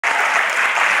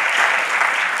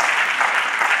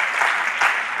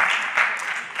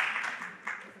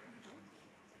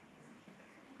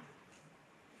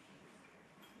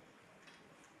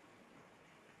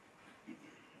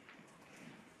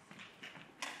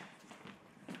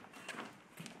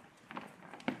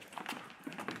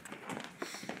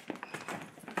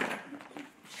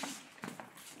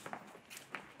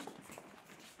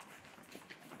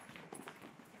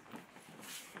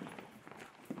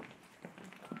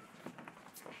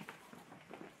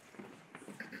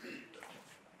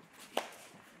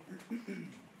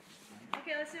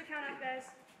let's do a count up, guys.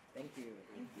 Thank you.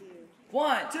 Thank you.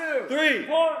 1, 2, 3,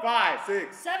 4, 5,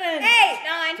 6, 7, 8,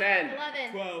 9, 10,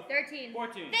 11, 12, 13,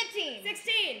 14, 15,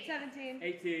 16, 17,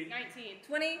 18, 19,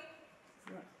 20.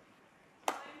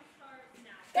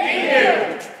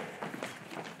 Thank you.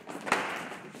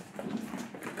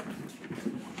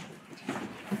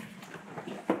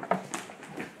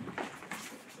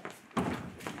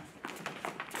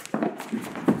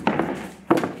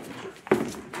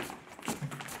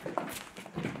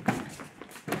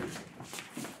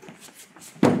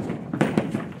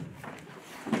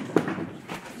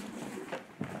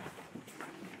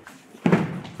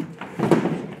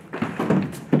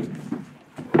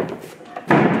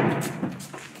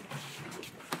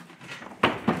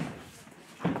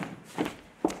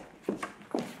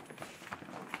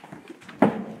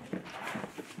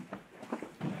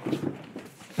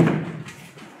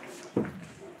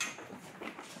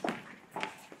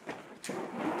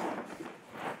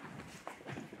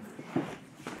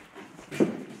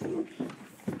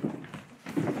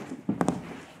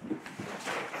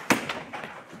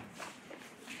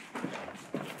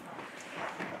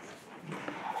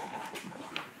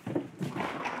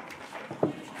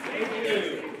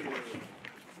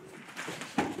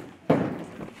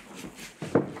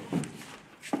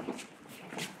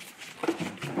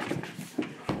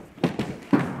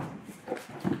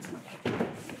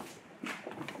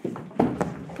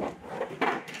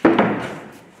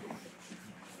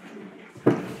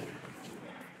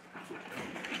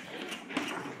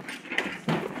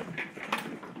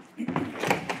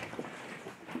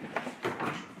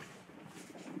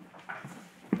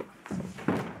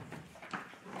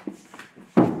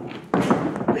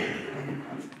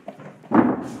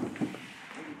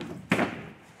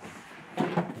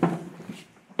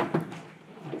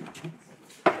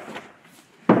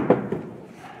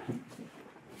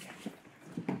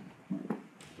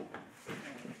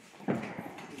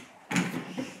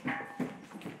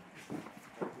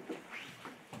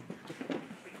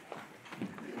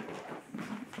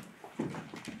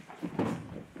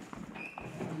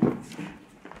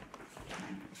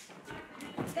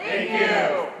 Thank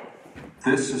you.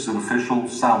 This is an official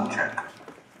sound check.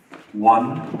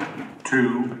 1,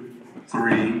 2,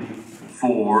 3,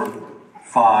 4,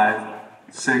 5,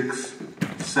 6,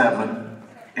 7,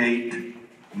 8,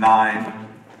 9,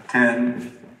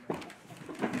 10.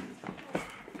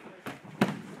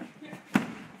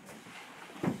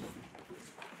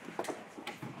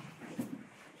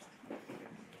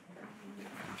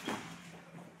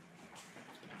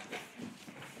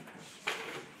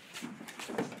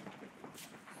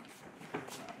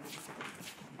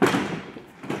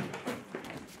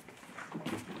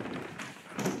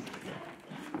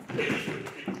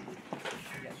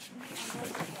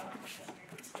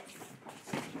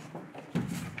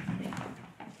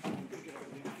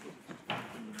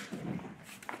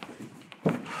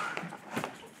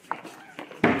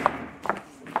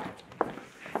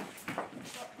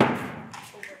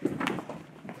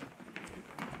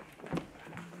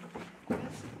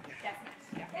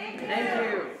 Thank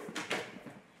you.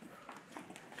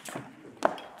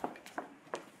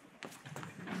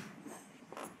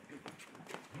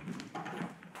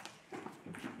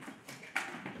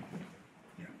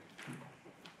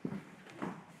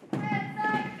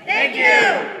 Thank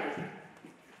you.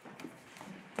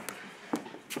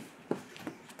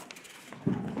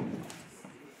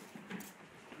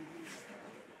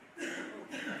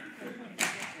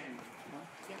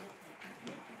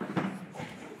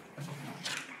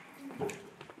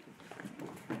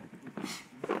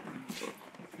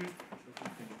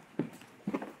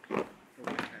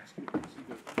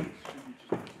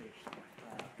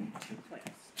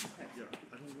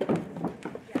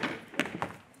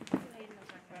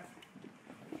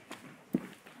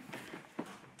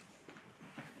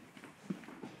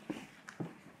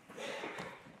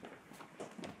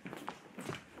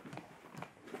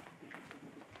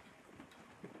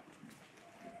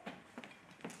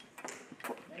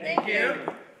 Thank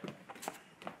you.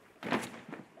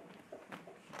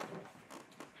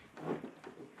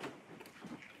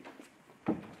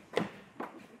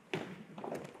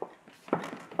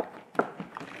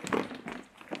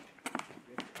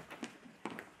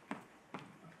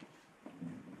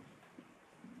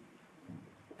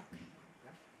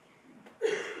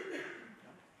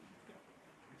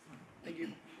 Thank you.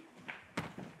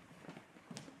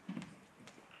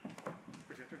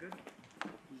 Projector good?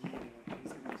 Yeah,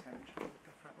 he's gonna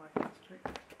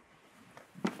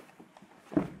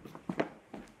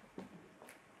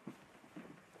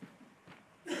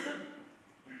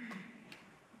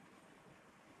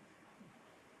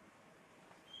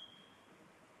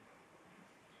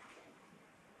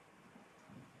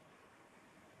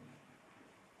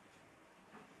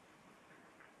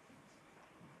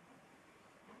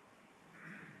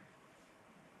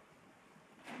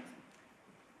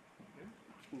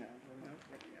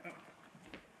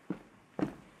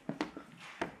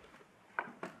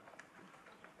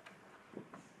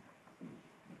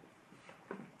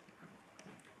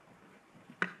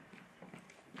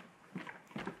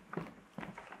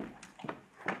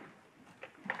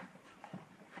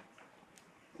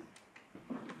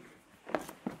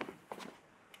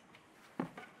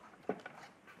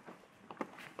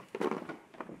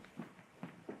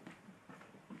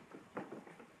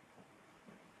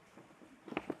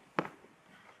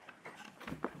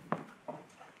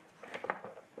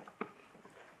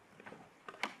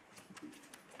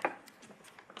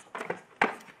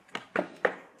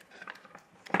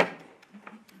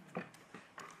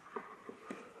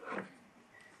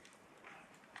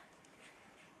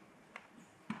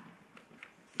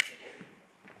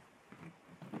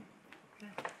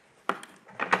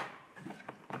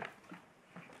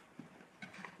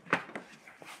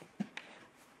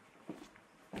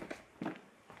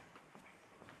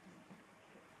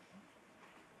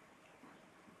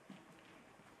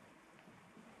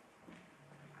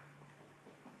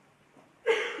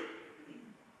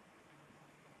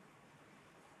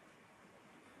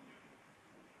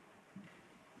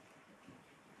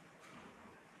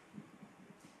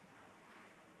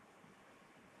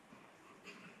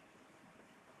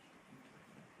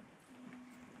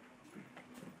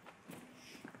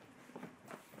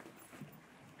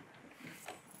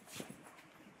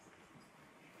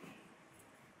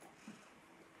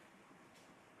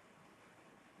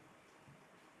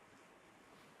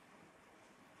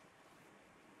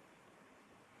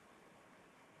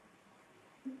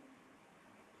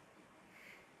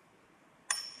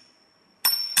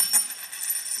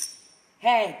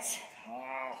Heads.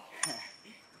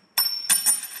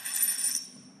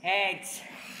 Heads.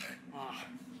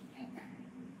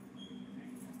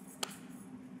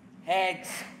 Heads.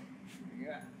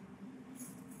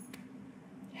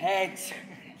 Heads.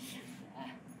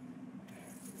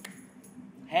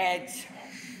 Heads.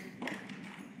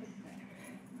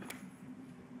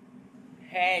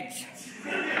 Heads.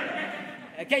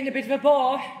 Getting a bit of a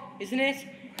bore, isn't it?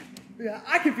 Yeah,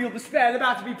 I can feel the spell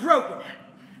about to be broken.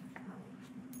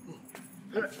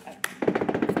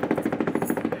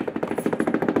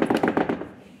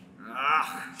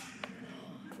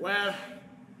 Well,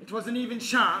 it was an even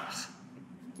chance,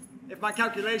 if my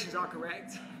calculations are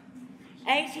correct.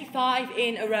 85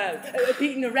 in a row,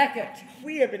 beating a record.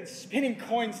 We have been spinning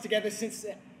coins together since...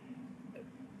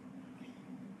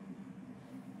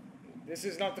 This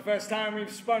is not the first time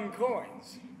we've spun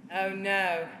coins. Oh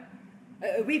no.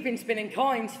 We've been spinning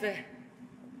coins for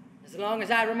as long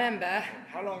as I remember.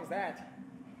 How long is that?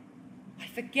 I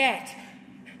forget.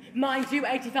 Mind you,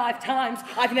 85 times.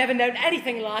 I've never known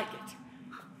anything like it.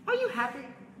 Are you happy?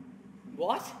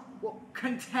 What? Well,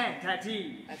 content, at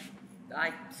ease.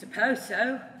 I suppose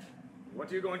so. What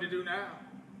are you going to do now?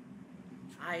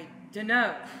 I don't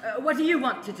know. What do you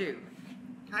want to do?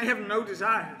 I have no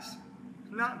desires.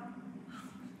 None.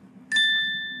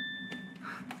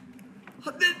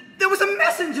 There was a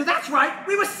messenger, that's right.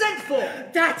 We were sent for.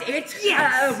 That's it?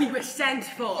 Yes. We were sent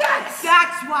for. Yes.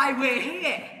 That's why we're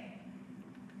here.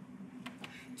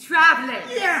 Traveling.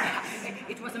 Yes.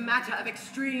 It was a matter of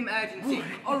extreme urgency.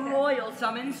 A royal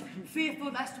summons,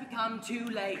 fearful lest we come too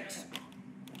late.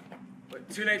 But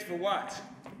too late for what?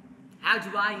 How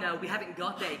do I know? We haven't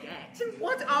got there yet. Then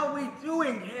what are we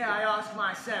doing here, I ask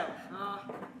myself?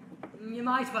 You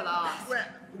might well ask. Well,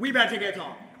 we better get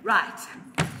on. Right.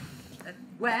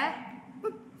 Where?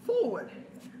 Forward.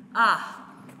 Ah.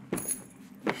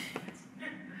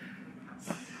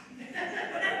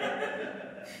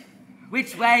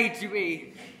 Which way do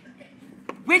we?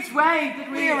 Which way did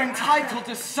we? We are entitled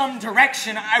to some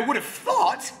direction, I would have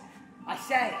thought. I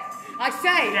say.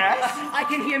 Yes? I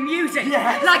can hear music.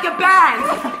 Yes. Like a band.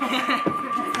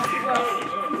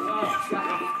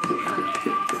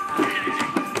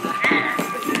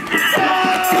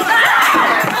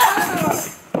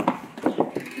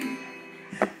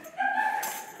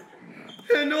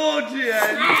 An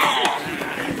audience!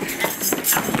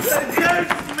 Don't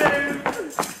move!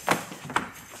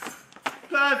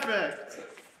 Perfect!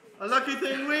 A lucky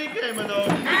thing we came along.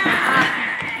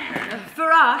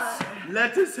 For us.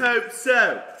 Let us hope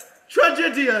so.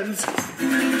 Tragedians!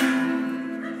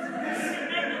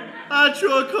 At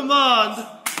your command!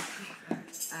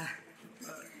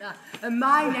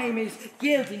 My name is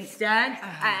Guildenstern,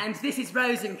 and this is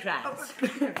Rosencrantz.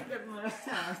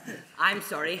 I'm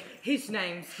sorry, his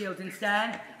name's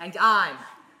Guildenstern, and I'm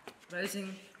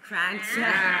Rosencrantz.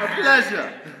 A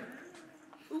pleasure.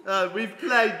 We've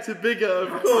played to bigger,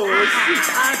 of course.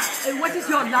 What is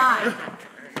your line?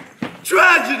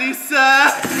 Tragedy,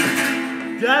 sir!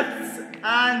 Deaths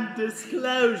and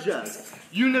disclosures.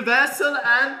 Universal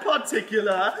and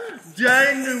particular.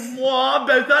 Denouement,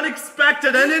 both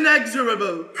unexpected and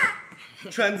inexorable.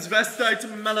 Transvestite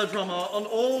melodrama on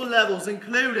all levels,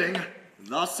 including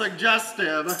the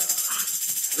suggestive.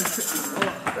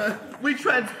 We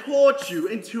transport you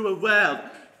into a world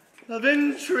of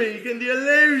intrigue and the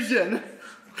illusion.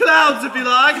 Clouds, if you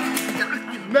like.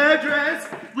 Murderers.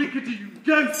 We could do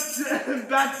ghosts and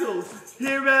battles.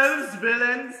 Heroes,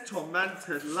 villains,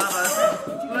 tormented lovers.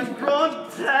 Like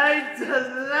Bronte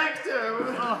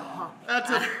Delecto. At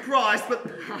a price, but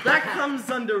that comes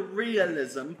under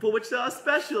realism, for which there are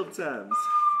special terms.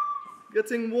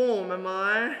 Getting warm, am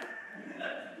I?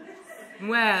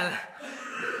 Well,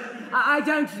 I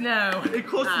don't know. It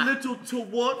costs little to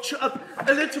watch, a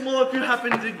little more if you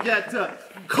happen to get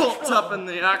caught up in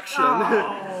the action.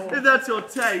 If that's your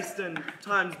taste, and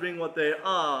times being what they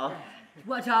are.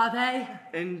 What are they?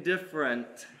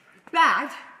 Indifferent.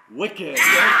 Bad? Wicked.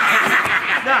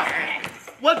 Now,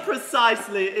 what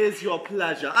precisely is your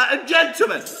pleasure?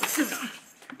 Gentlemen,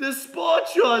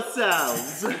 disport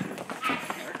yourselves.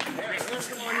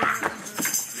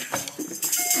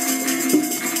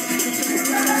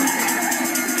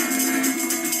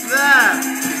 There.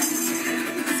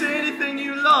 See anything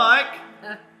you like?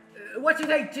 What do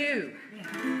they do?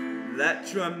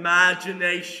 Let your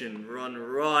imagination run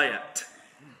riot.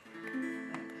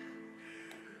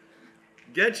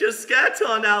 Get your scat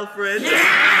on, Alfred.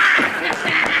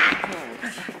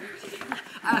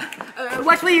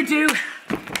 What will you do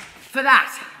for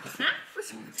that?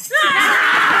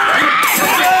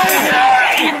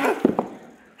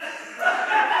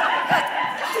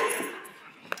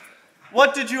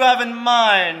 did you have in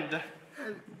mind?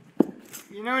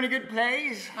 You know any good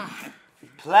plays?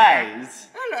 Plays?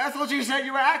 I thought you said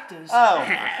you were actors.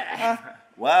 Oh.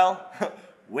 Well,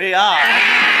 we are.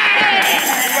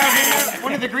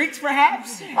 One of the Greeks,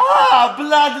 perhaps? Ah,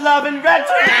 blood, love, and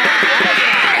rhetoric.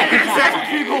 Is that what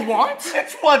people want?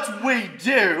 It's what we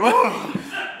do.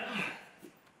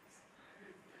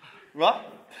 What?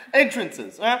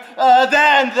 Entrances. There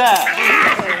and there.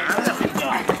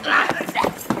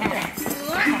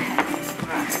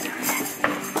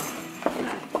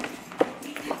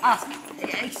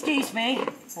 Excuse me.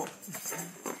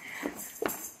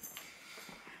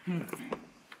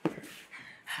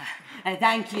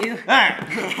 Thank you.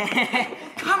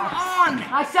 Come on!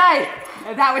 I say,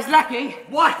 that was lucky.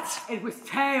 What? It was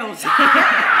tails.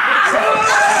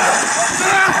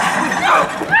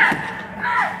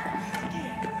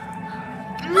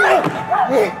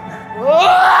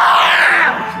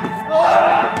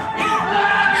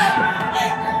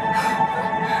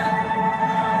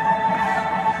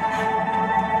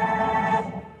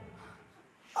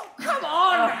 Come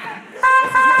on!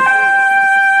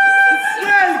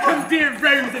 Welcome, dear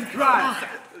Rosencrantz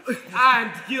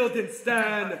and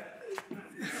Guildenstern.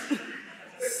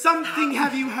 Something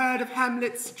have you heard of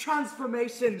Hamlet's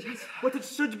transformation? What it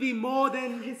should be more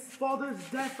than his father's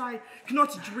death, I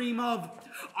cannot dream of.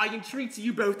 I entreat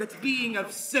you both that being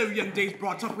of so young days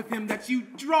brought up with him, that you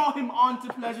draw him on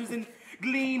to pleasures and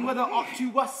glean whether aught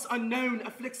to us unknown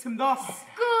afflicts him thus.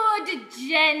 Good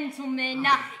gentlemen,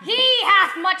 he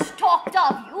hath much talked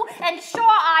of you, and sure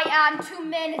I am to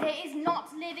men there is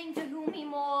not living to whom he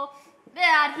more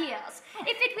adheres.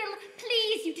 If it will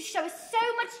please you to show us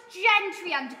so much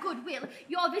gentry and goodwill,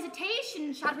 your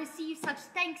visitation shall receive such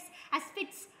thanks as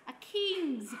fits a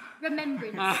king's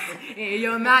remembrance.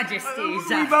 Your Majesties.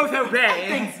 We both obey.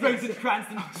 Thanks, Rosencrantz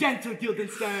and gentle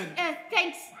Guildenstern.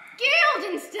 Thanks,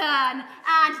 Guildenstern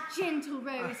and gentle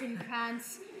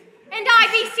Rosencrantz. And I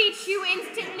beseech you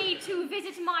instantly to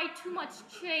visit my too much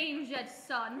changed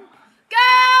son.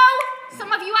 Go,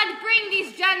 some of you, and bring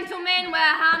these gentlemen where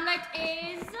Hamlet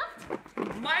is.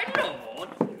 My lord,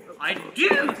 I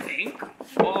do think,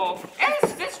 or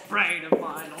else this brain of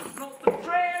mine was not the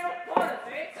trail of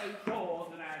politics so sure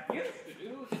than I used to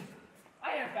do, since I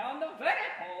have found the very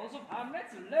cause of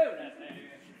Hamlet's lunacy.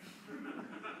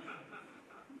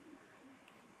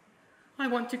 I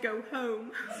want to go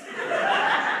home.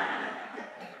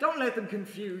 Don't let them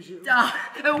confuse you.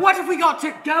 What have we got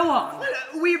to go on?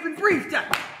 We've been briefed.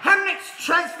 Hamlet's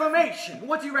transformation.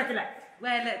 What do you recollect?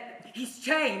 Well, he's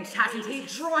changed, hasn't he?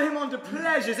 Draw him on to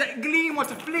pleasures, glean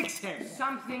what afflicts him.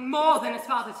 Something more than his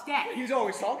father's death. He's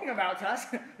always talking about us.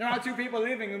 There are two people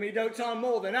living whom he dotes on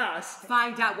more than us.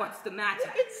 Find out what's the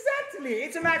matter. Exactly.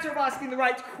 It's a matter of asking the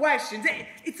right questions.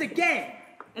 It's a game.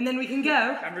 And then we can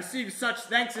go. And receive such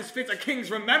thanks as fits a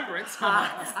king's remembrance.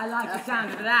 I like the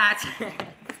sound of that.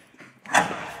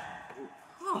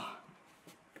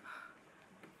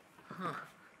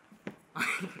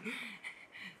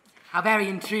 How very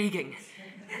intriguing.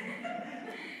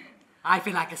 I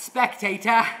feel like a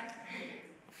spectator.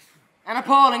 An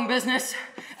appalling business.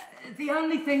 The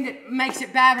only thing that makes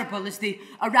it bearable is the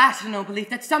irrational belief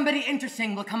that somebody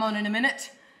interesting will come on in a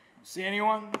minute. See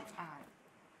anyone?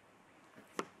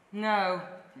 No.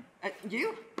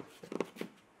 You?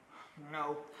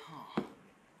 No.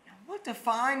 What a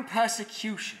fine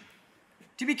persecution.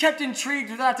 To be kept intrigued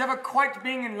without ever quite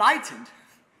being enlightened.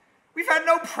 We've had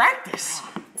no practice.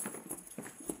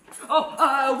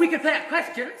 We could play at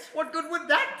questions. What good would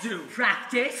that do?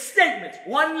 Practice. Statement,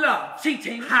 one love.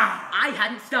 Cheating. How? I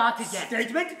hadn't started yet.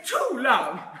 Statement, two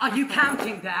love. Are you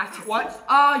counting that? What?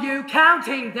 Are you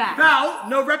counting that? Foul,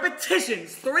 no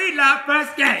repetitions. 3 love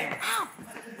first game.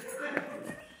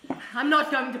 I'm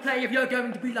not going to play if you're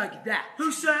going to be like that.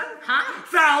 Who, sir? Huh?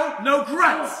 Foul, no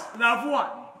grunts. Love one.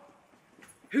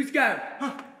 Who's go?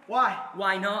 Why?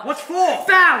 Why not? What's for?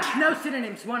 Foul! No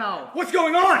synonyms, 1-0. What's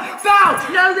going on? Foul!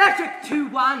 No rhetoric,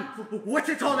 2-1. What's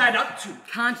it all add up to?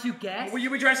 Can't you guess? Were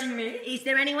you addressing me? Is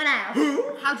there anyone else?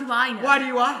 Who? How do I know? Why do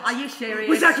you ask? Are you serious?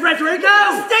 Was that rhetoric?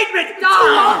 No! Statement!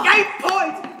 No! 2 game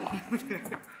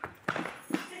point!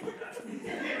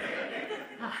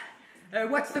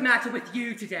 What's the matter with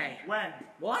you today? When?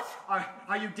 What?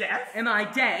 Are you deaf? Am I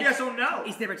dead? Yes or no?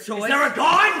 Is there a choice? Is there a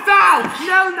God? Foul!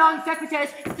 No non-sequiturs.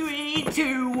 3,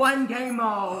 2, 1 game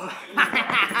all.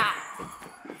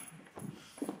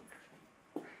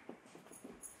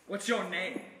 What's your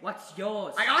name? What's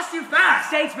yours? I asked you fast!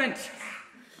 Statement.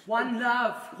 One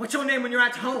love. What's your name when you're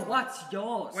at home? What's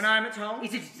yours? When I'm at home?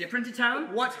 Is it different at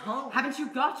home? What home? Haven't you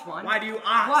got one? Why do you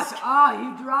ask? What are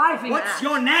you driving What's at?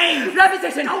 your name?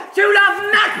 Repetition! You love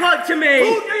Macbeth to me!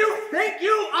 Who do you think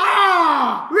you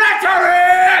are?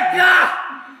 Rhetoric!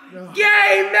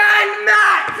 Gay man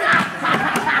Matt!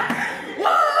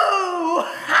 Woo!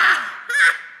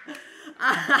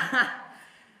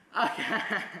 Okay.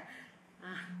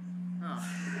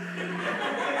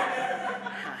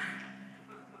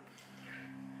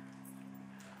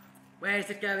 Where is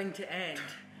it going to end?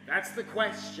 That's the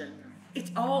question. It's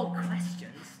all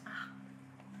questions.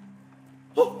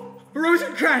 Oh,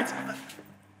 Rosencrantz!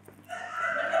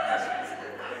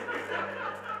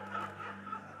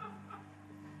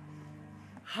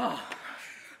 Oh,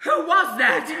 who was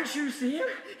that? Didn't you see him?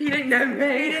 He didn't know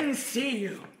me. He didn't see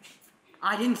you.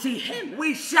 I didn't see him.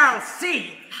 We shall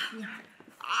see.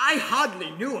 I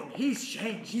hardly knew him. He's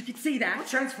changed. You could see that.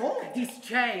 Transformed. He's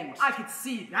changed. I could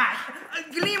see that.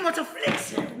 Gleam what afflicts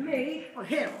him. Me? Or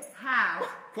him. How?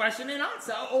 Question and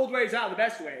answer. Old ways are the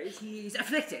best ways. He's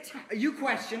afflicted. You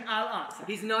question, I'll answer.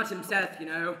 He's not himself, you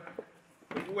know.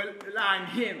 Well, I'm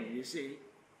him, you see.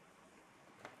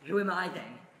 Who am I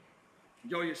then?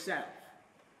 You're yourself.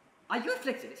 Are you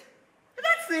afflicted?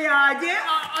 That's the idea.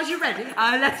 Are you ready?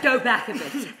 Let's go back a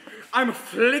bit. I'm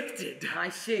afflicted. I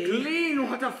see. Glean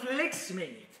what afflicts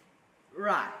me.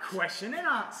 Right. Question and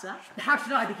answer. How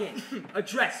should I begin?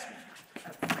 Address me.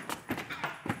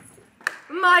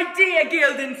 My dear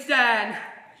Guildenstern!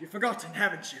 You've forgotten,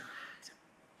 haven't you?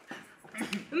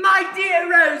 My dear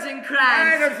Rosencrantz!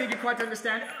 I don't think you quite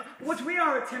understand. What we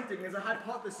are attempting is a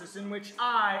hypothesis in which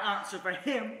I answer for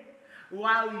him,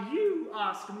 while you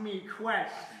ask me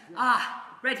questions.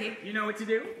 Ready? You know what to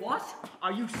do? What?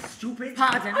 Are you stupid?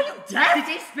 Pardon? Are you deaf? Did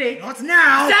he speak? Not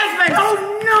now! Desmond!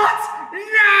 Oh, not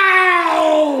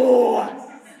now!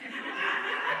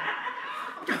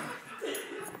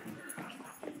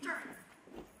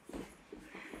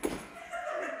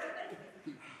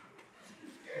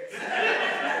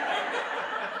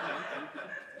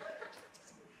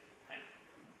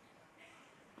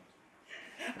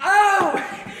 Oh!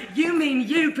 You mean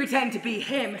you pretend to be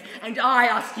him, and I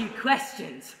ask you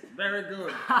questions? Very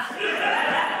good.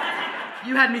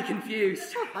 You had me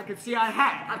confused. I could see I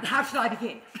had. How should I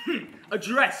begin?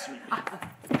 Address me.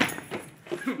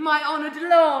 My honoured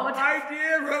lord! My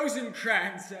dear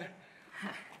Rosencrantz.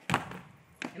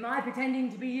 Am I pretending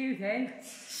to be you then?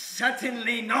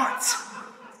 Certainly not.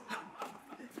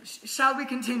 Shall we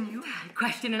continue?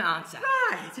 Question and answer.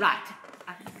 Right. Right.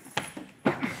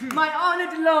 My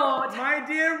honoured lord! My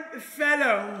dear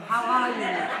fellow. How are you?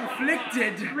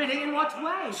 Afflicted. Really, in what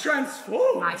way?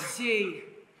 Transformed. I see.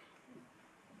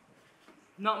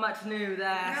 Not much new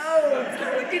there. No,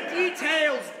 the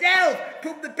details. Delve.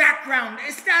 Put the background.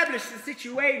 Establish the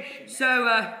situation. So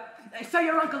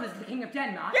your uncle is the king of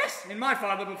Denmark? Yes, and my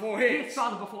father before his. His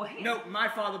father before his? No, my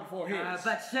father before his.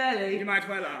 But surely... You might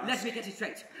well ask. Let me get it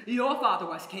straight. Your father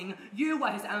was king, you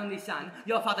were his only son,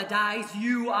 your father dies,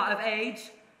 you are of age.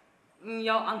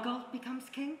 Your uncle becomes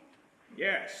king?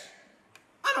 Yes.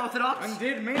 Unorthodox.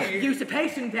 Undid me.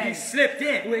 Usurpation then. He slipped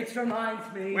in. Which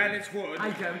reminds me... Well, it's wood.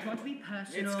 I don't want to be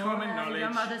personal. It's common knowledge.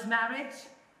 Your mother's marriage?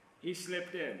 He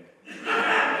slipped in.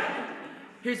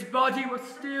 His body was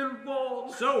still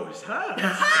warm. So was hers.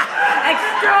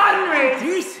 Extraordinary!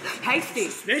 Decent. Hasty.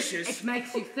 Suspicious. It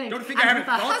makes you think. Don't think I And haven't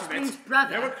with her thought of husband's it.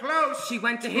 brother. They were close. She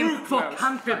went to Too him for close.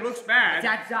 comfort. It looks bad.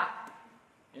 Dad's up.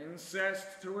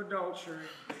 Incest to adultery.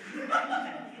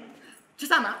 To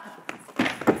sum up,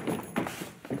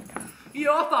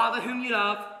 your father, whom you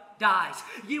love, dies.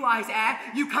 You are his heir.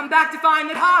 You come back to find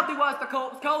that hardly was the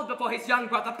corpse cold before his young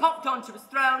brother popped onto his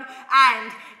throne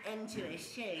and into his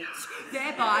shades,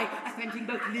 thereby offending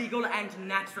both legal and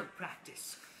natural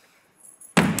practice.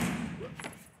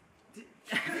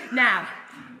 Now,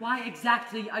 why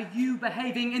exactly are you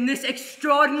behaving in this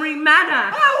extraordinary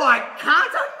manner? Oh, I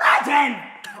can't imagine!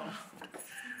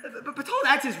 But all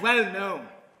that is well known.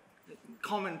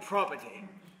 Common property.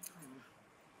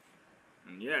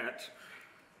 And yet,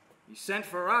 he sent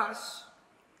for us,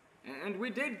 and we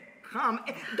did come.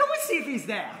 Go and see if he's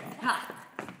there.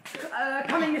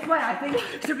 Coming this way, I think.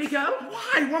 Should we go?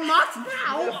 Why? One must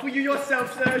now. For you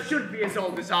yourself, sir, should be as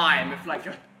old as I am, if like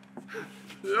a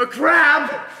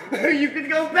crab. You can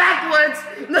go backwards.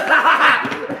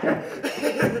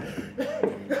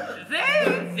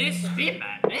 Though this be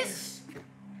madness,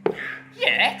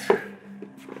 yet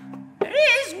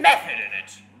there is method in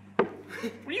it.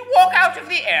 Will you walk out of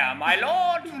the air, my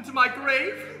lord? Into my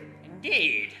grave?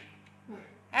 Indeed.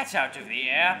 That's out of the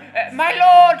air. My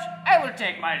lord, I will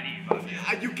take my leave of you.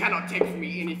 You cannot take from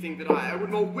me anything that I would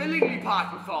more willingly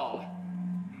part withal.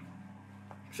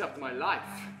 Except my life.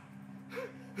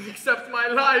 Except my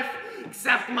life.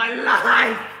 Except my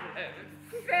life.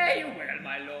 Fare you well,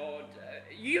 my lord.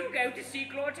 You go to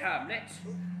seek Lord Hamlet.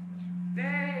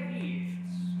 There he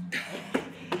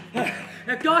is.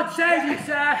 God save you,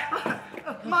 sir.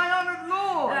 My honoured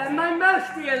lord. My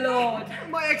most dear lord.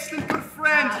 My excellent good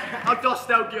friend. How dost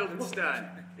thou, Guildenstern?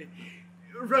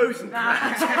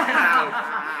 Rosencrantz.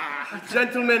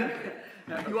 Gentlemen,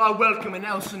 you are welcome in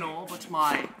Elsinore, but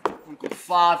my uncle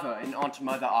father and aunt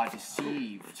mother are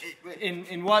deceived.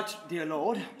 In what, dear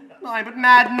lord? Aye, but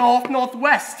mad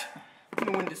north-northwest.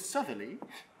 No wind is southerly,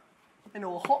 and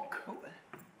no hawk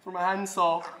from a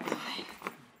handsaw.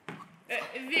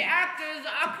 The actors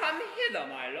are come hither,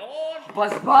 my lord.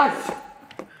 Buzz, buzz.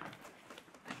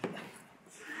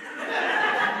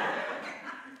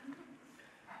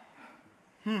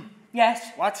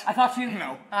 Yes? What? I thought you...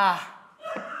 No. Ah.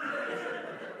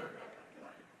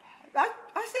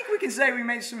 I think we can say we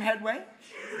made some headway.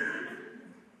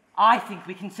 I think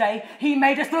we can say he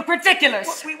made us look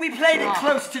ridiculous. We played it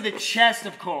close to the chest,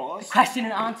 of course. Question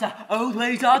and answer. Old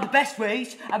ways are the best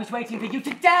ways. I was waiting for you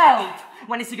to delve.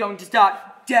 When is he going to start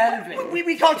delving?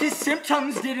 We caught his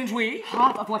symptoms, didn't we?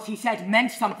 Half of what he said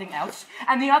meant something else,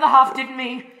 and the other half didn't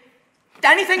mean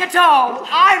anything at all.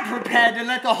 I'm prepared to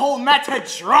let the whole matter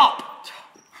drop.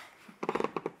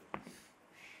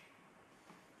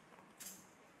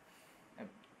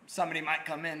 Somebody might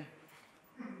come in.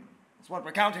 It's what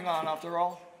we're counting on, after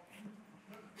all.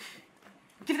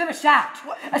 Give them a shout.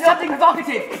 Something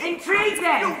provocative. Intrigue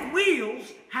them. The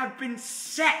wheels have been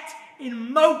set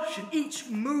in motion. Each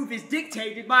move is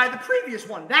dictated by the previous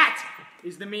one. That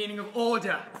is the meaning of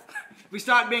order. If we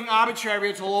start being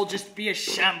arbitrary, it'll all just be a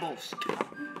shambles.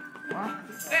 Come,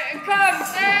 sir.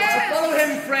 Follow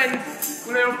him, friend.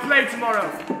 We'll play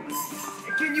tomorrow.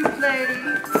 Can you play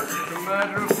the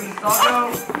murder of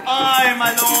Gonzago? Aye,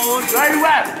 my lord. Very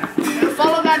well.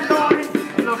 Follow that lord.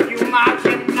 Look, you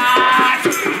marching knight.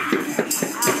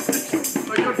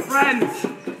 My good friends.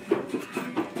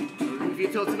 I'll leave you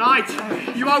till tonight.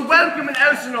 You are welcome in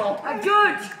Elsinore.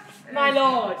 Good, my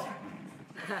lord.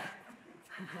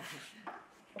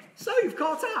 So you've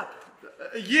caught up.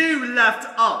 You left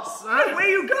us. Where are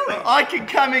you going? I can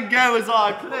come and go as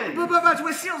I please. But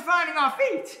we're still finding our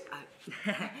feet.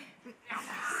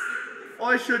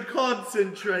 I should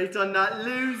concentrate on not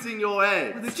losing your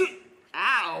head.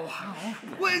 Ow.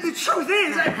 Well, the truth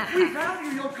is, we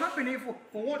value your company for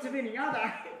want of any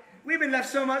other. We've been left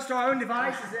so much to our own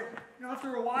devices that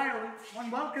after a while,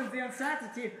 one welcomes the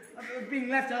uncertainty of being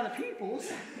left to other people's.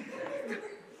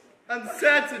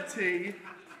 Uncertainty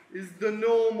is the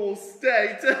normal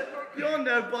state. You're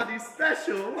nobody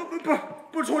special.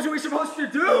 But what are we supposed to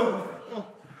do?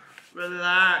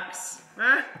 Relax.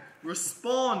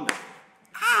 Respond.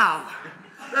 Ow.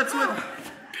 That's what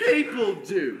people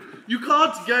do. You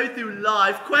can't go through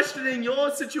life questioning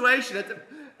your situation at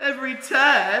every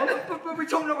turn. But we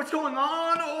don't know what's going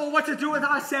on or what to do with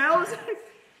ourselves.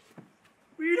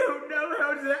 We don't know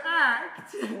how to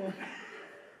act.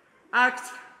 Act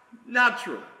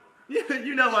natural.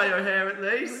 You know why you're here, at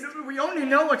least. We only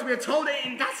know what we're told,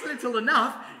 and that's little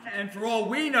enough. And for all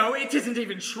we know, it isn't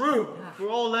even true. For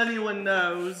all anyone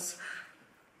knows,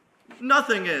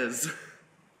 nothing is.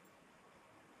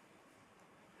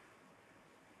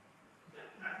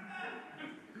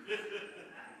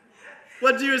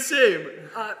 What do you assume?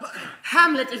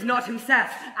 Hamlet is not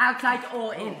himself, outside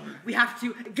or in. We have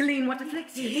to glean what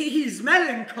afflicts him. He's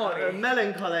melancholy.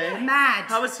 Melancholy? Mad.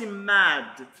 How is he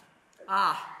mad?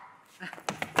 How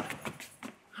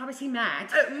is he mad?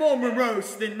 More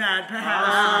morose than mad, perhaps.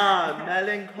 Ah,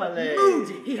 melancholy.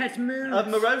 Moody. He has moods. Of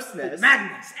moroseness?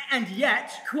 Madness. And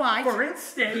yet, Quite. for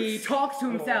instance, He talks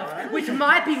to himself, which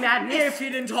might be madness. if he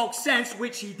didn't talk sense,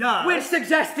 which he does. Which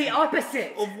suggests the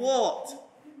opposite. Of what?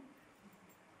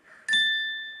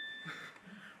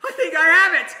 I think I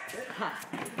have it.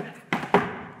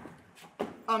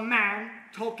 A man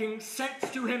talking sense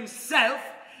to himself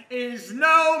is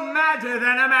no madder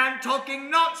than a man talking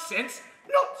nonsense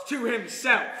not to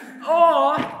himself.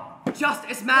 Or just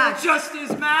as mad. Or just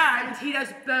as mad. And he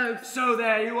does both. So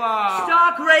there you are.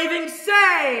 Stark raving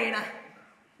sane.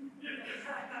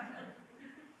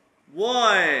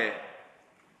 Why?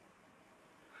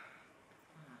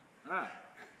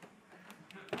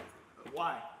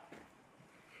 Why?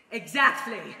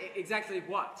 Exactly. Exactly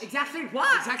what? Exactly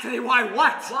what? Exactly why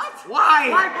what? What? Why?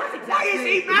 Why what exactly? Why is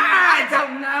he I mad?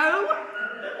 don't know.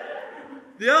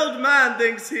 The old man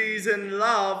thinks he's in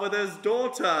love with his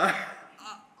daughter.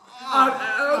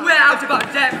 We're out of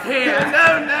our depth here.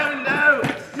 No.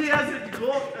 She has a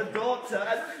daughter,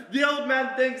 and the old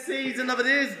man thinks he's another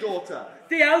his daughter.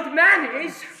 The old man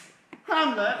is...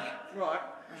 Hamlet, right,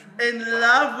 in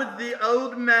love with the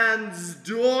old man's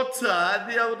daughter,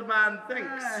 the old man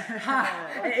thinks.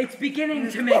 It's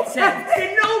beginning to make sense.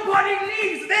 Nobody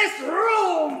leaves this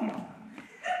room!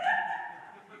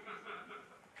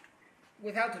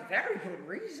 Without a very good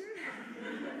reason.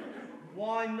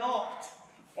 Why not?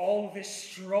 All this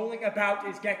strolling about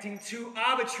is getting too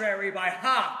arbitrary by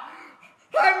half.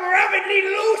 I'm rapidly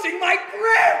losing my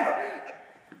grip!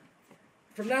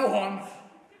 From now on,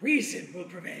 reason will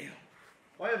prevail.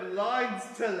 I have lines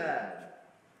to learn.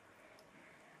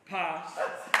 Pass.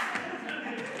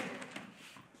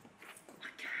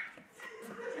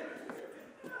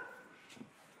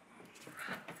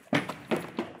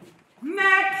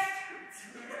 Next!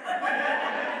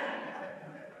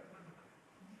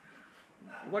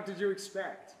 What did you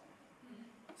expect?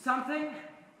 Something?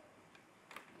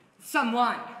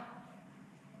 Someone?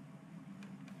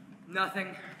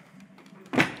 Nothing.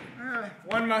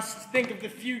 One must think of the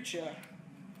future.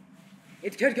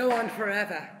 It could go on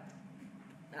forever.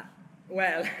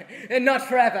 Well, not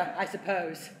forever, I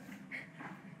suppose.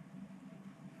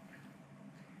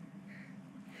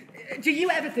 Do you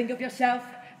ever think of yourself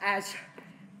as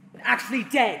actually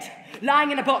dead,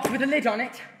 lying in a box with a lid on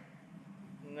it?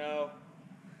 No.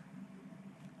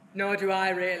 Nor do I,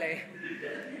 really.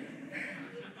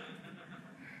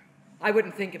 I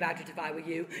wouldn't think about it if I were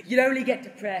you. You'd only get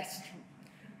depressed.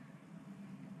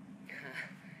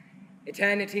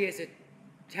 Eternity is a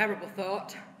terrible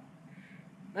thought.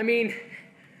 I mean,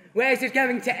 where's it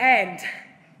going to end?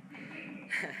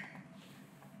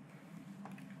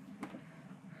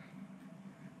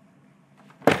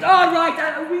 All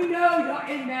right, we know you're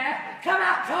in there. Come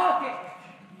out talking.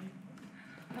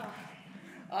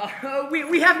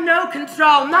 We have no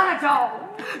control, none at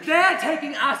all. They're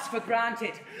taking us for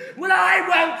granted. Well, I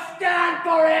won't stand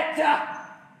for it.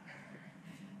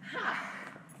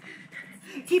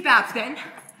 Keep out, then.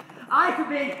 I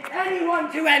forbid anyone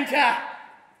to enter.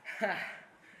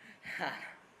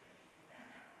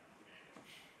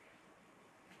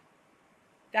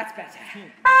 That's better.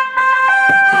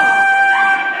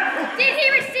 Did he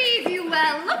receive you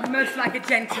well? Most like a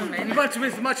gentleman. But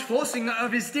with much forcing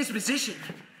of his disposition.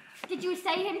 Did you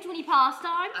say him to any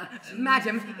pastime?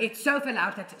 Madam, it so fell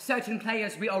out that certain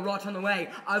players we all wrought on the way.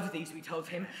 Of these we told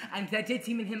him, and there did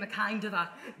seem in him a kind of a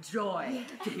joy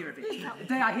to hear of it.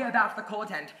 They are here about the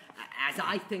court, and, as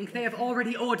I think, they have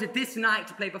already ordered this night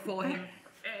to play before him.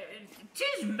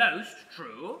 'Tis most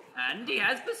true, and he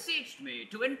has beseeched me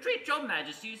to entreat your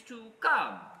majesties to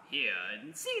come here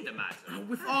and see the matter.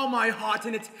 With all my heart,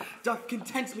 and it doth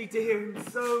content me to hear him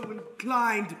so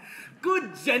inclined.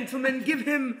 Good gentlemen, give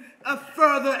him a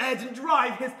further edge and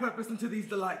drive his purpose into these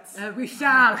delights. We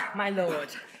shall, my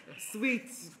lord.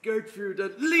 Sweet Gertrude,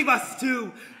 leave us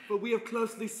too, for we have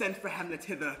closely sent for Hamlet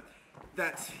hither,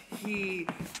 that he,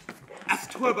 as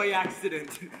 'twere by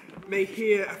accident, may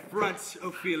here affront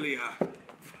Ophelia.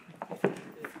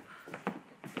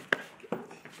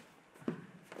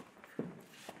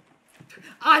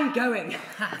 I'm going.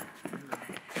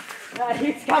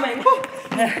 He's coming.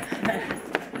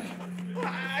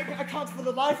 I can't for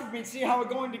the life of me see how we're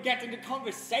going to get into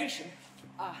conversation.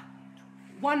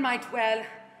 One might well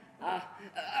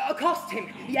accost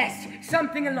him. Yes,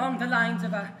 something along the lines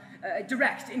of a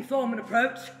direct, informal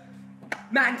approach.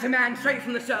 Man to man, straight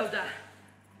from the shoulder.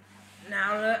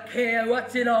 Now look here,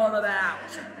 what's it all about?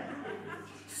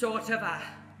 Sort of a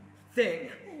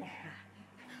thing.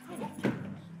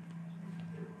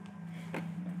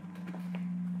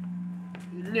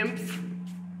 Nymph,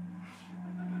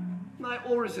 my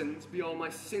orisons be all my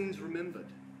sins remembered.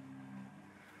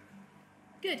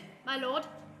 Good, my lord.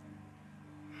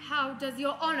 How does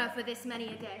your honor for this many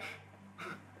a day?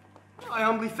 I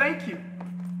humbly thank you.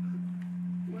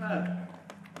 Well.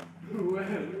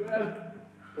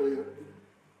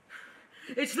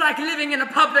 It's like living in a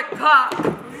public park.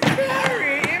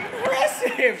 Very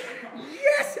impressive.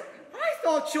 Yes, I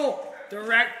thought your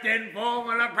direct,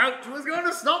 informal approach was going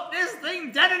to stop this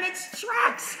thing dead in its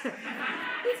tracks.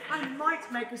 If I might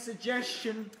make a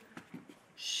suggestion,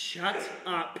 shut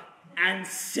up and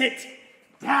sit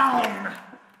down.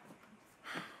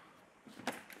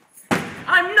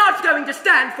 I'm not going to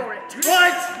stand for it.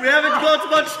 Right, we haven't got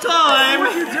much time.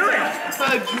 What are you doing? For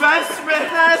a dress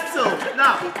rehearsal.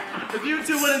 Now, if you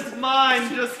two wouldn't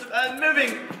mind just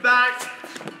moving back.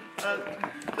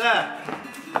 There.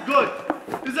 Good.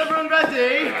 Is everyone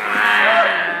ready?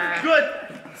 Good.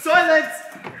 Silence.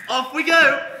 Off we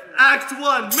go. Act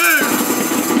 1. Move.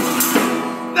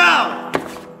 Now!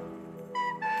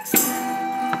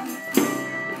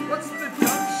 What's the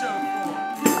dumb show for?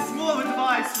 It's more of a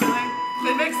device, really.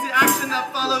 It makes the action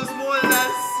that follows more or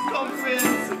less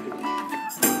comprehensive.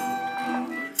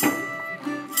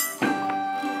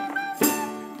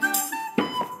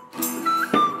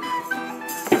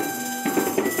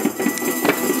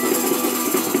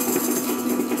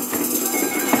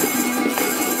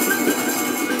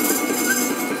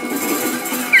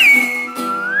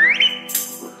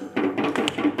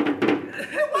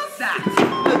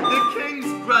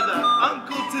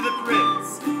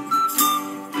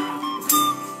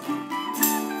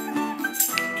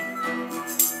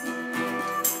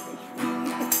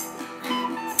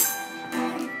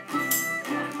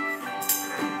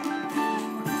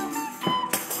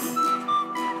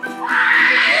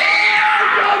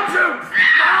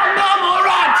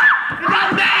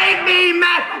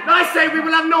 We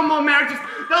will have no more marriages.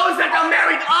 Those that are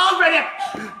married already.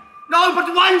 No,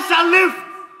 but one shall live.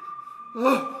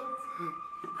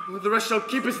 Oh, the rest shall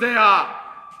keep as they are.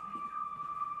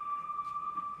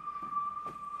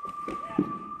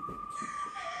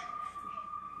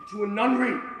 To a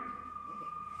nunnery.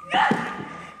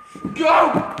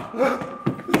 Go!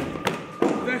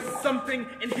 There's something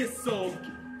in his soul,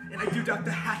 and I do doubt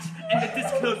the hat and the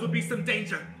disclose will be some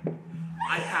danger.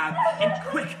 I have, in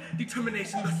quick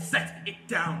determination, must set it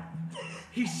down.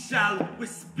 He shall, with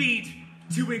speed,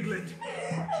 to England.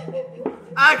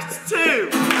 Act 2.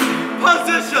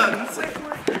 Positions.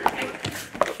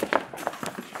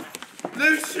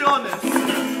 Lucianus,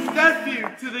 nephew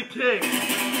to the king,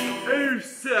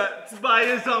 usurped by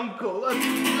his uncle and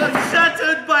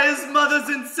shattered by his mother's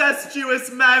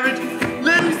incestuous marriage,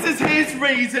 loses his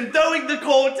reason, throwing the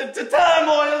court into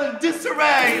turmoil and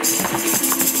disarray.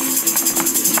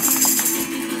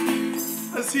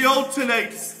 As he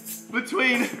alternates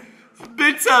between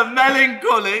bitter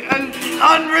melancholy and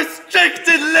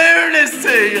unrestricted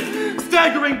lunacy,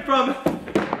 staggering from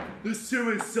the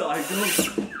suicidal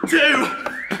to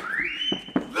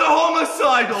the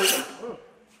homicidal.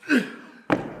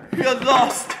 He at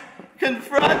last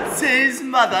confronts his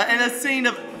mother in a scene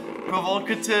of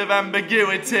provocative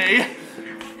ambiguity.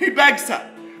 He begs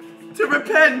her to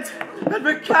repent and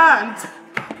recant.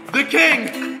 The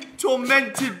king,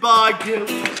 tormented by guilt,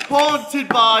 haunted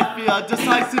by fear,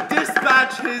 decides to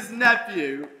dispatch his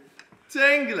nephew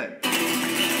to England.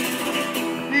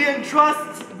 He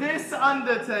entrusts this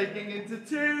undertaking into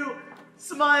two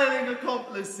smiling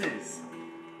accomplices,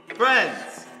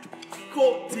 friends,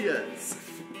 courtiers,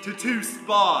 to two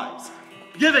spies,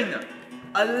 giving them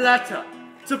a letter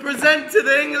to present to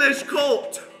the English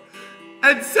court.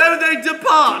 And so they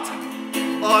depart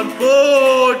on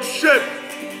board ship.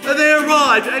 And they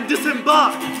arrive and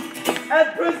disembark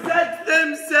and present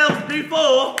themselves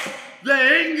before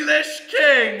the English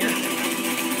king.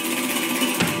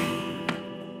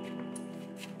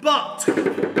 But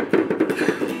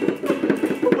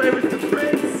where is the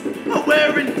prince?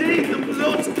 Where indeed the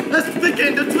plot has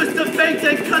thickened, a twist of fate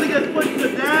and cunning has put to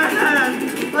their hand,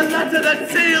 a letter that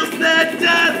seals their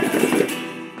death.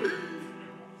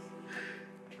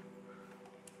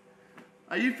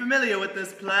 Are you familiar with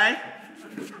this play?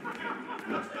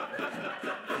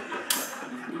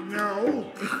 No.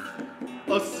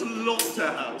 A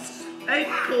slaughterhouse. 8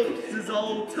 corpses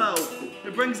all told.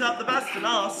 It brings out the best in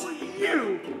us.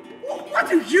 You? What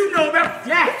do you know about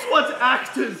death? It's what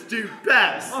actors do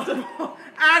best.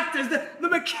 Actors, the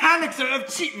mechanics of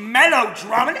cheap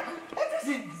melodrama. It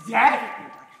isn't death.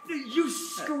 You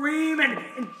scream and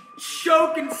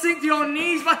choke and sink to your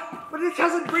knees, but it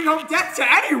doesn't bring home death to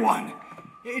anyone.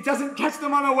 It doesn't catch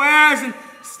them unawares and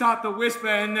start the whisper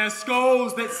in their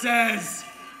skulls that says,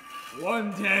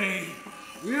 one day,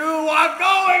 you are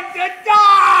going to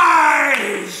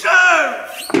die!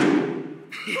 Shoot!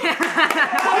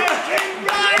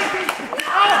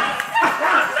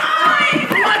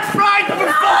 What's right of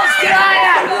a false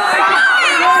giant?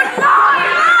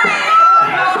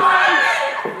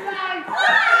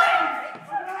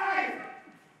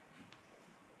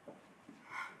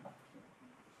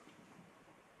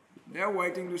 They're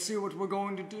waiting to see what we're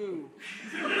going to do.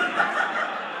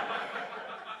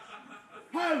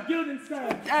 Oh,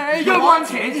 Guildenstern! You're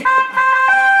wanted!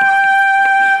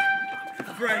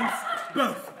 Friends,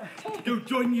 both, go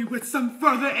join you with some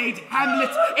further aid.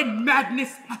 Hamlet in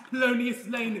madness hath Polonius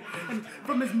slain, and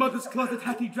from his mother's closet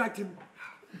hath he dragged him.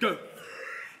 Go,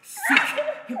 seek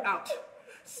him out,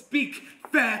 speak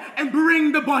fair, and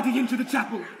bring the body into the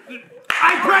chapel.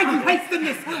 I pray you hasten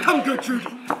this. Come, Gertrude.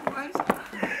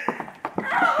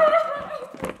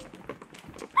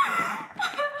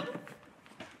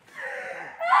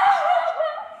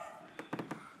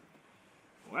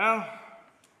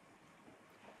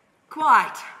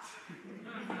 Quite.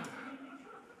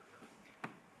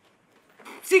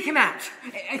 Seek him out,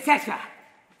 etc.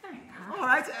 All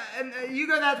right, you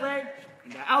go that way,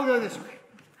 and I'll go this way.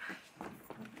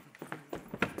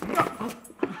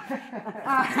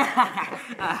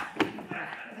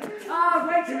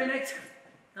 Wait a minute.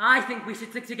 I think we should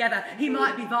stick together. He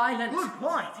might be violent. Good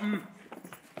point.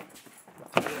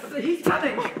 He's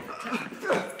coming.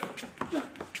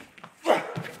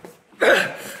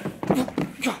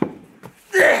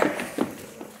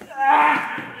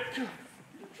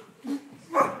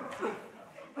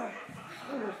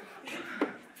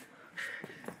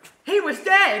 He was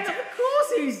dead. Of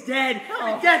course he's dead.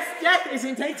 Oh. Death's death,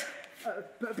 isn't it?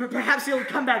 Perhaps he'll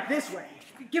come back this way.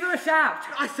 Give him a shout.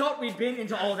 I thought we'd been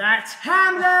into all that.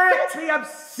 Hamlet! Don't be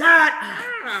upset.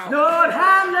 Lord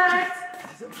Hamlet!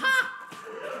 Ha!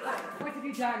 What have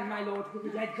you done, my lord, with the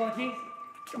dead body?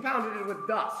 Compounded it with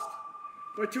dust.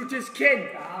 For to 'tis kin.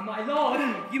 Ah, my lord,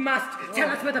 you must tell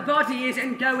us where the body is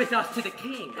and go with us to the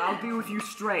king. I'll deal with you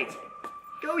straight.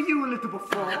 Go you a little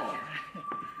before.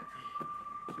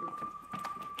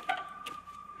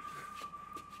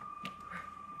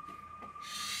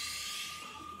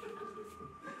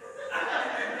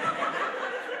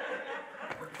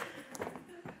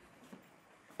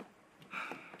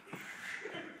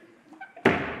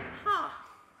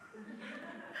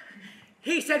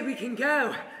 He said we can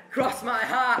go. Cross my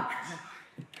heart.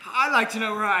 I'd like to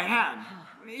know where I am.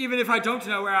 Even if I don't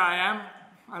know where I am,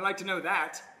 I'd like to know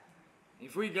that.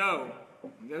 If we go,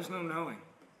 there's no knowing.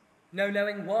 No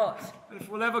knowing what? If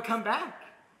we'll ever come back.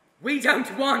 We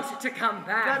don't want to come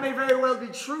back. That may very well be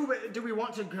true, but do we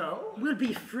want to go? We'll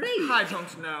be free. I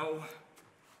don't know.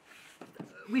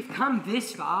 We've come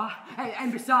this far,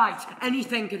 and besides,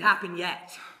 anything could happen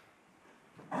yet.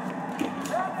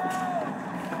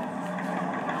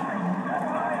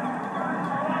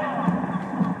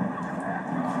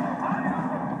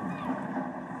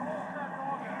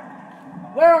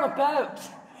 We're on a boat.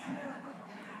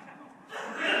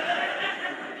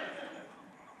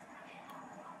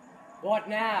 What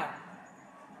now?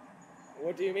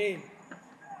 What do you mean?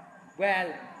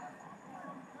 Well,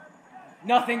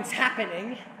 nothing's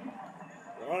happening.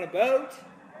 We're on a boat?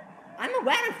 I'm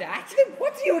aware of that.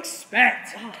 What do you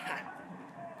expect?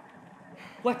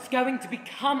 What's going to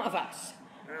become of us?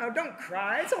 Oh, don't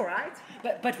cry. It's all right.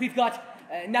 But we've got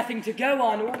nothing to go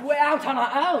on. We're out on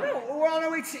our own. No, we're on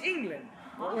our way to England.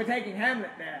 We're taking Hamlet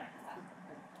there.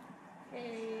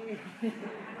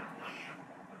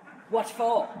 What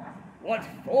for? What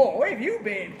for? Where have you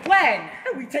been? When?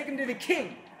 We take him to the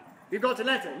king. We've got a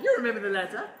letter. You remember the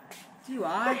letter? Do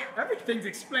I? Everything's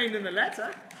explained in the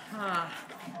letter.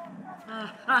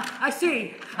 I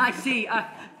see.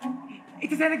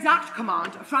 It is an exact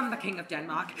command from the King of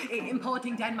Denmark,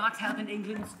 importing Denmark's health and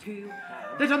England's too,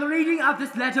 that on the reading of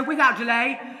this letter without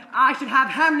delay, I should have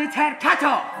Hamlet's head cut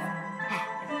off.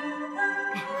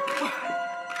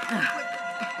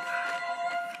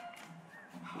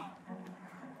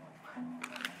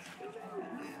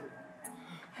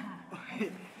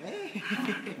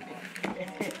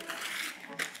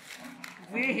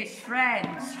 We're his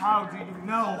friends. How do you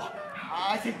know?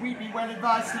 I think we'd be well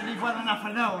advised to leave well enough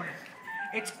alone.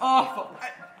 It's awful.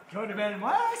 Could have been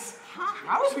worse.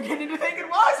 I was beginning to think it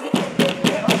was.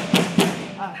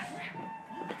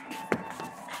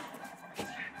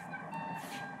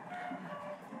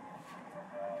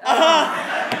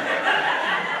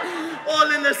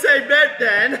 All in the same boat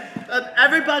then.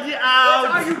 Everybody out.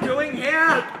 What are you doing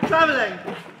here? Travelling.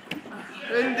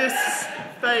 In this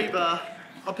favour.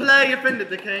 A play offended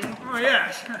the king. Oh,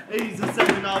 yes. He's a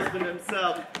second husband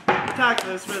himself.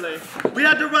 Tactless, really. We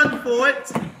had to run for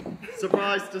it.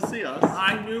 Surprised to see us.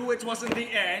 I knew it wasn't the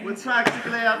end. With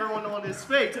practically everyone on his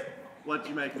feet. What do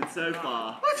you make of it so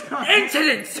far?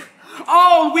 Incidents!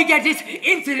 All we get is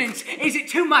incidents. Is it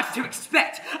too much to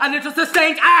expect a little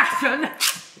sustained action?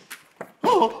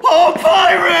 Oh,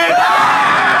 pirate!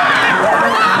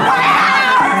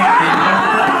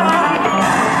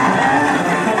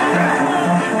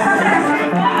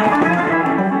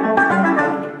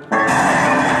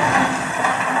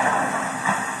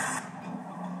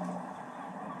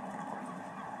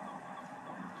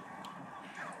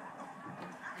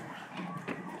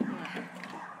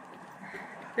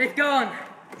 They've gone.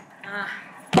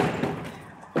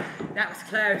 That was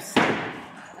close.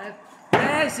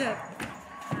 There's a...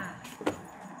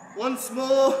 Once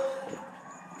more.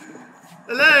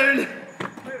 Alone.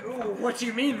 What do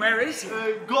you mean? Where is he?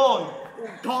 Gone.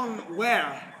 Gone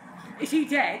where? Is he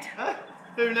dead? Huh?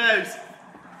 Who knows?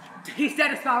 He's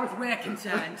dead as far as we're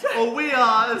concerned. Or we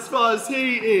are as far as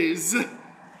he is.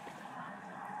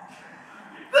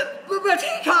 But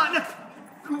he can't...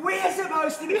 We're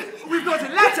supposed to be. We've got a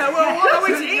letter. Well, what are we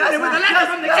to England with a letter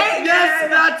from the king? Yes,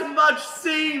 that much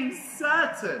seems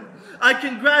certain. I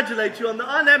congratulate you on the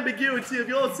unambiguity of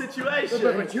your situation.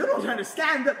 But you don't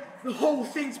understand that the whole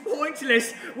thing's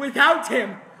pointless without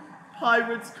him.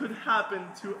 Pirates could happen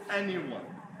to anyone.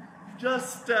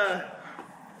 Just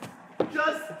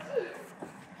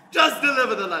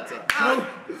deliver the letter.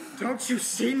 Don't you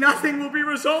see? Nothing will be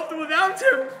resolved without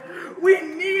him. We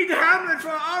need Hamlet for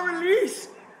our release.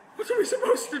 What are we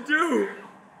supposed to do?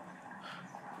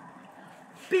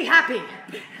 Be happy.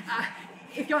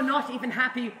 If you're not even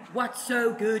happy, what's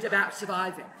so good about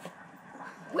surviving?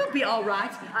 We'll be all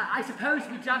right. I suppose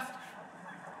we just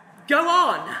go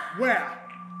on. Where?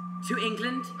 To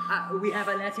England. We have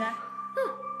a letter.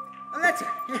 A letter.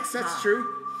 Yes, that's true.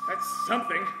 That's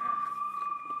something.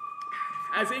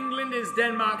 As England is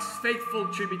Denmark's faithful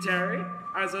tributary,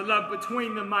 as a love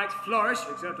between them might flourish,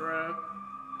 etc.,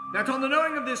 that on the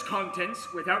knowing of this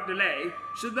contents, without delay,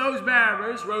 should those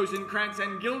bearers, Rosencrantz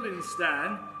and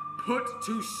Guildenstern, put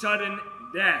to sudden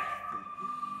death.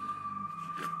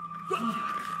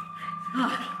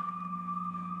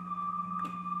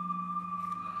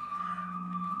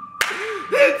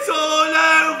 It's all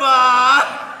over!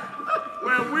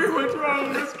 Where we were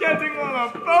told was getting on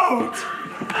a boat.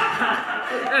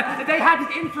 They had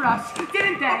it in for us,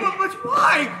 didn't they? But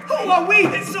why? Who are we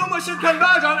that so much should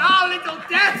converge on our little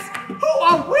deaths? Who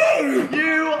are we?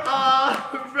 You are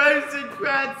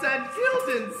Rosencrantz and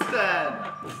Guildenstern.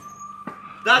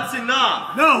 That's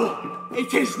enough. No,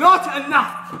 it is not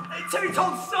enough. To be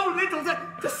told so little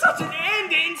to such an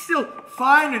end, and still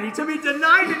finally to be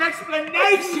denied an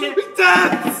explanation.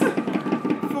 Deaths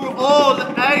for all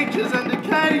ages and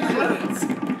occasions.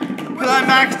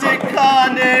 Climactic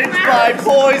carnage by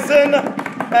poison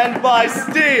and by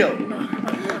steel.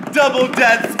 Double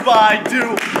deaths by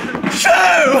duel.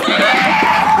 Show!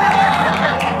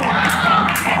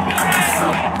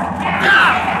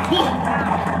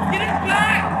 Get it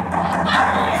back!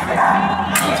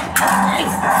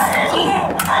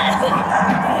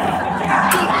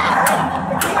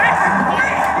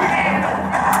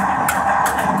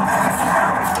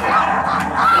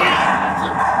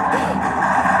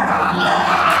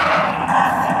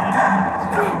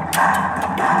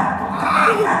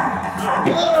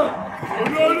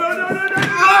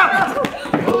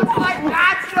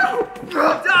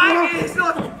 Dying is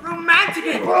not romantic.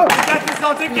 Death is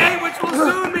not a game which will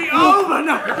soon be over.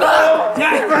 No.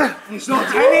 Death is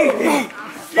not anything.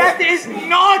 Death is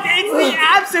not. It's the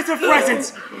absence of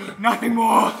presence. Nothing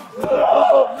more.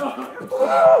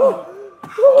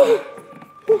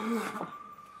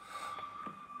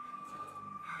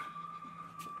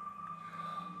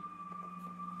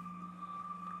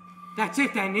 That's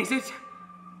it then, is it?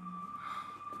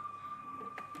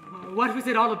 What was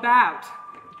it all about?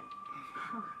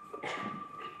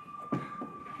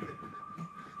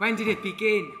 When did it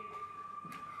begin?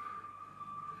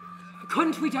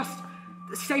 Couldn't we just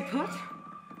stay put?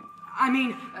 I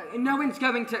mean, no one's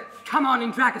going to come on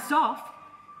and drag us off.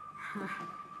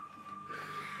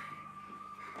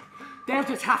 They'll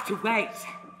just have to wait.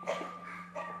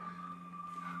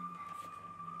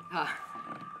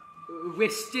 We're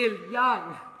still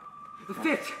young,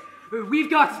 fit. We've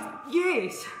got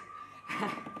years.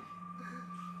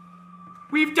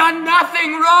 We've done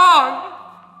nothing wrong.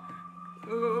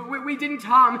 We didn't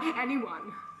harm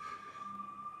anyone.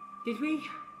 Did we?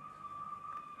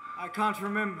 I can't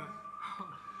remember.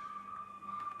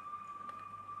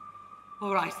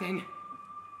 All right then.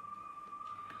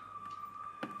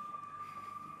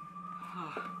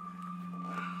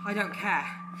 I don't care.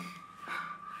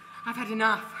 I've had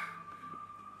enough.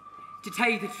 To tell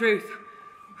you the truth,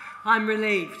 I'm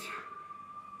relieved.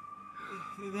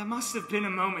 There must have been a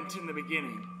moment in the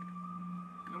beginning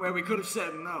where we could have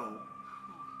said no.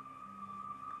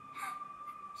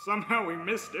 Somehow we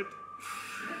missed it.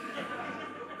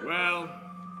 Well,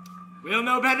 we'll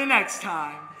know better next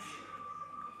time.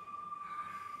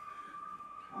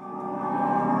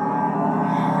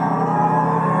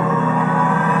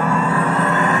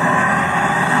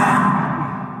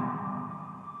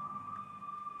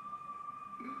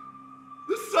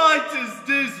 The sight is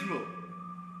dismal,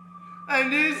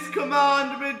 and his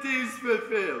commandment is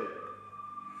fulfilled,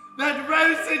 that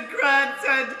Rosencrantz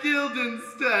and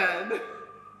Guildenstern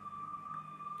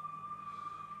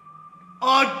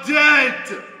are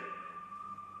dead.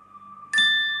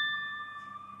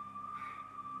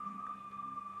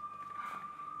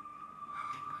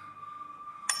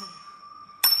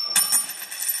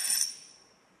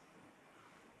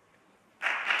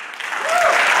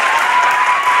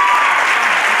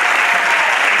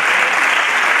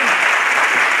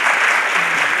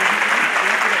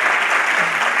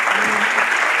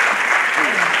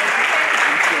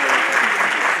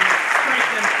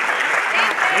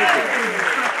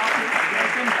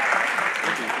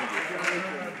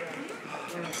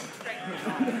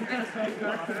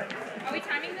 Are we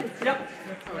timing this? Yep.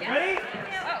 Yeah. Ready?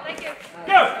 Oh, thank you.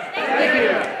 Go! Thank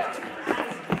you.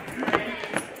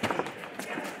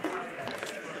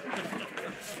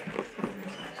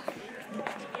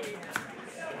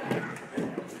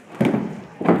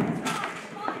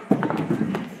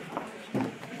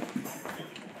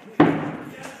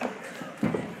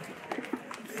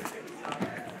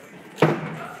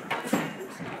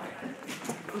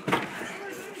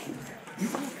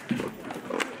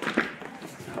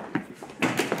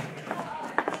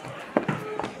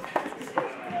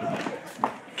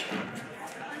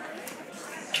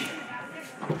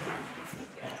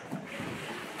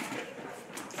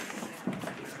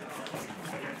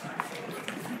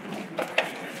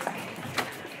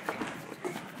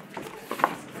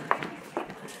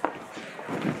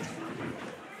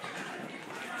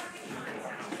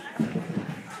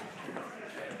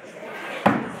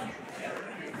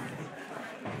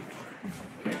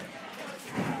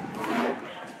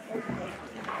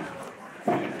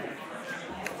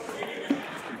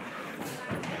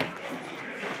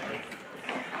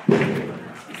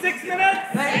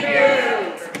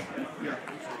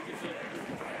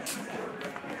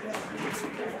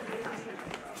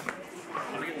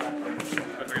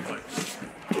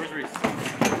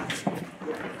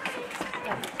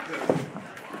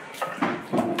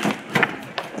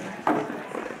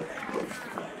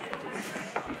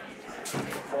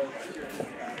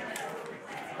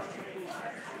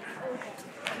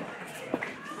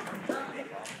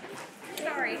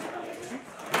 Sorry.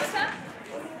 What's up?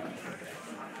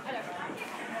 I don't know.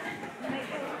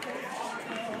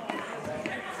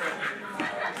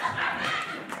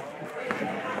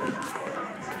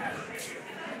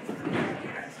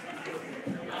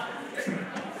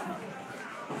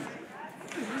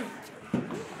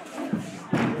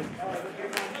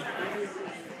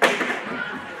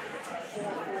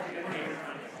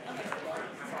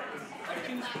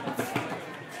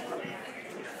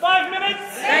 5 minutes.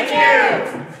 Thank you.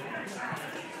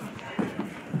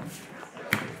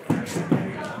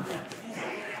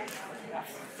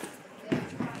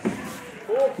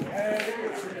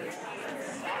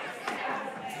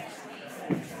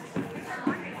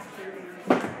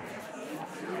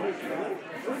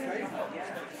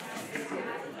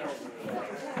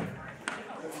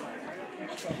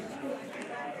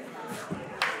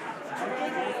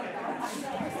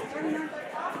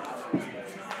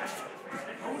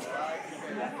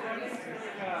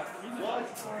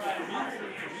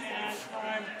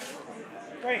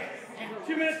 Great.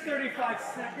 2 minutes, 35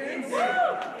 seconds.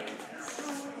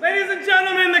 Ladies and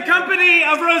gentlemen, the company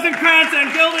of Rosencrantz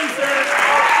and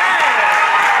Guildenstern.